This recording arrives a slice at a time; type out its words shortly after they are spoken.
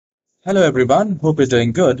Hello everyone, hope you're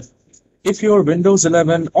doing good. If your Windows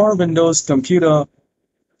 11 or Windows computer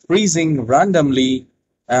freezing randomly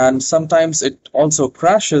and sometimes it also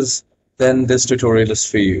crashes, then this tutorial is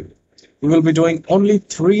for you. We will be doing only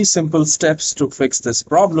 3 simple steps to fix this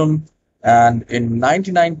problem, and in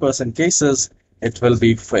 99% cases it will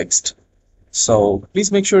be fixed. So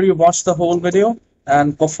please make sure you watch the whole video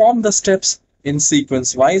and perform the steps in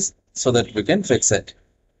sequence wise so that we can fix it.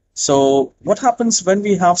 So what happens when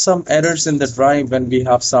we have some errors in the drive, when we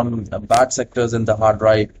have some bad sectors in the hard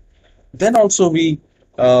drive? Then also we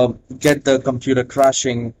get the computer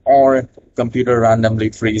crashing or computer randomly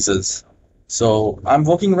freezes. So I'm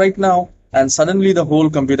working right now and suddenly the whole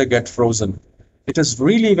computer gets frozen. It is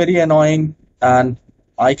really very annoying and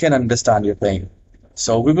I can understand your pain.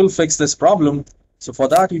 So we will fix this problem. So for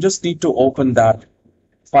that, you just need to open that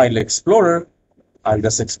file explorer. I'll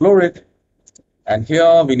just explore it. And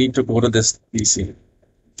here we need to go to this PC.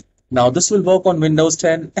 Now this will work on Windows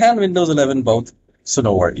 10 and Windows 11 both, so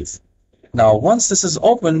no worries. Now once this is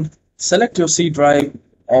open, select your C drive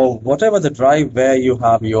or whatever the drive where you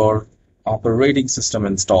have your operating system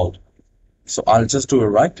installed. So I'll just do a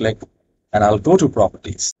right click and I'll go to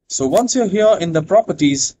properties. So once you're here in the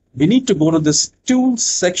properties, we need to go to this tools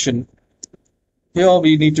section. Here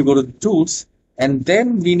we need to go to the tools and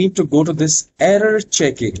then we need to go to this error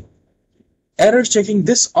checking. Error checking,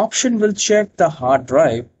 this option will check the hard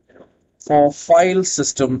drive for file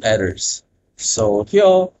system errors. So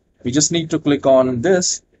here we just need to click on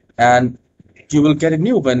this and you will get a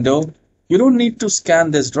new window. You don't need to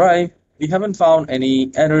scan this drive. We haven't found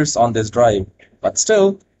any errors on this drive, but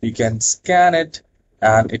still you can scan it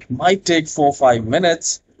and it might take 4 or 5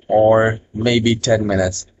 minutes or maybe 10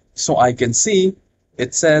 minutes. So I can see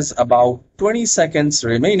it says about 20 seconds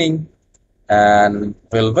remaining and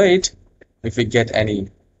we'll wait if we get any.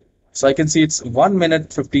 So I can see it's 1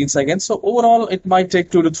 minute 15 seconds. So overall it might take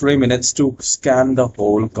 2 to 3 minutes to scan the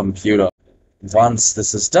whole computer. Once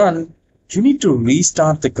this is done, you need to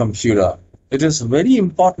restart the computer. It is very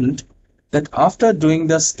important that after doing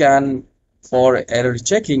the scan for error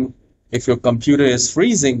checking, if your computer is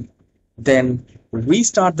freezing, then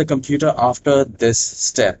restart the computer after this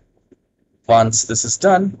step. Once this is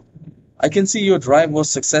done, I can see your drive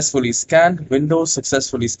was successfully scanned. Windows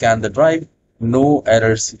successfully scanned the drive. No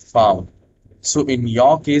errors found. So in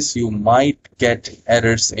your case, you might get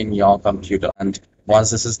errors in your computer. And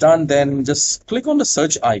once this is done, then just click on the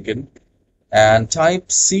search icon and type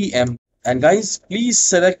CM. And guys, please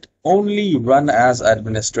select only run as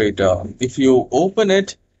administrator. If you open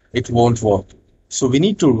it, it won't work. So we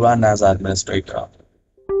need to run as administrator.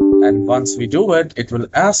 And once we do it, it will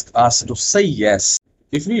ask us to say yes.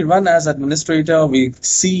 If we run as administrator, we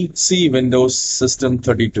see Windows System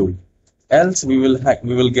 32. Else we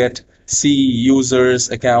will get C users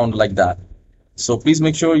account like that. So please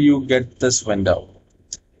make sure you get this window.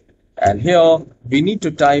 And here we need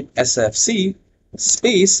to type SFC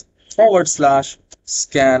space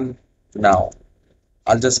 /scan now.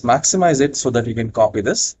 I'll just maximize it so that you can copy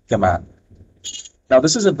this command. Now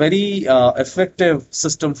this is a very effective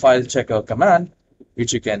system file checker command,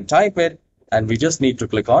 which you can type it. And we just need to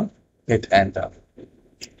click on hit enter.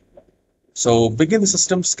 So begin the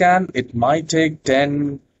system scan. It might take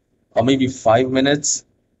 10 or maybe 5 minutes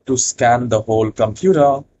to scan the whole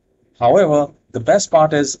computer. However, the best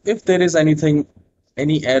part is if there is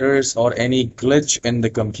any errors or any glitch in the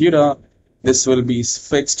computer, this will be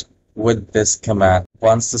fixed with this command.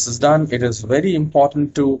 Once this is done, it is very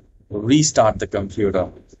important to restart the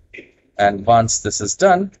computer. And once this is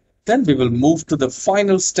done, then we will move to the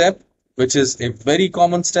final step, which is a very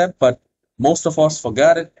common step, but most of us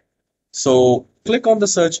forget it. So click on the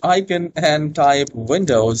search icon and type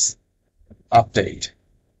Windows Update,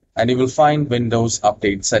 and you will find Windows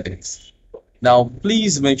Update settings. Now,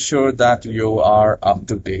 please make sure that you are up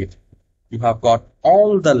to date. You have got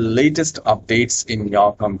all the latest updates in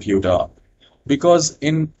your computer, because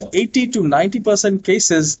in 80 to 90%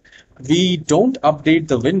 cases, we don't update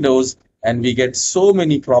the Windows and we get so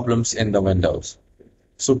many problems in the Windows.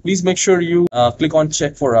 So please make sure you click on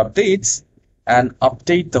check for updates and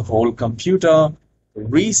update the whole computer,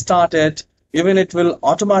 restart it. Even it will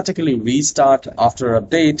automatically restart after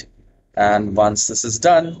update. And once this is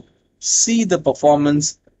done, see the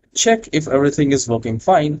performance, check if everything is working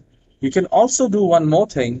fine. You can also do one more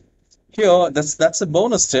thing. Here, that's a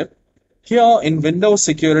bonus tip. Here in Windows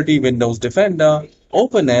Security, Windows Defender,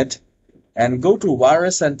 open it and go to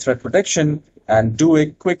Virus and Threat Protection and do a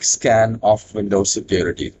quick scan of Windows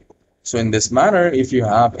Security. So in this manner, if you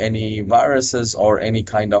have any viruses or any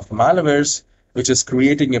kind of malwares which is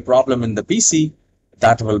creating a problem in the PC,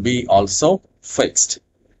 that will be also fixed.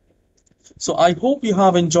 So I hope you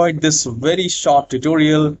have enjoyed this very short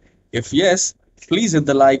tutorial. If yes, please hit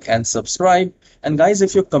the like and subscribe. And guys,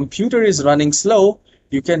 if your computer is running slow,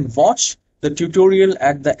 you can watch the tutorial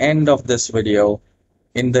at the end of this video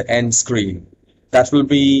in the end screen. That will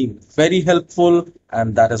be very helpful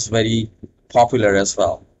and that is very popular as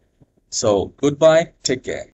well. So goodbye, take care.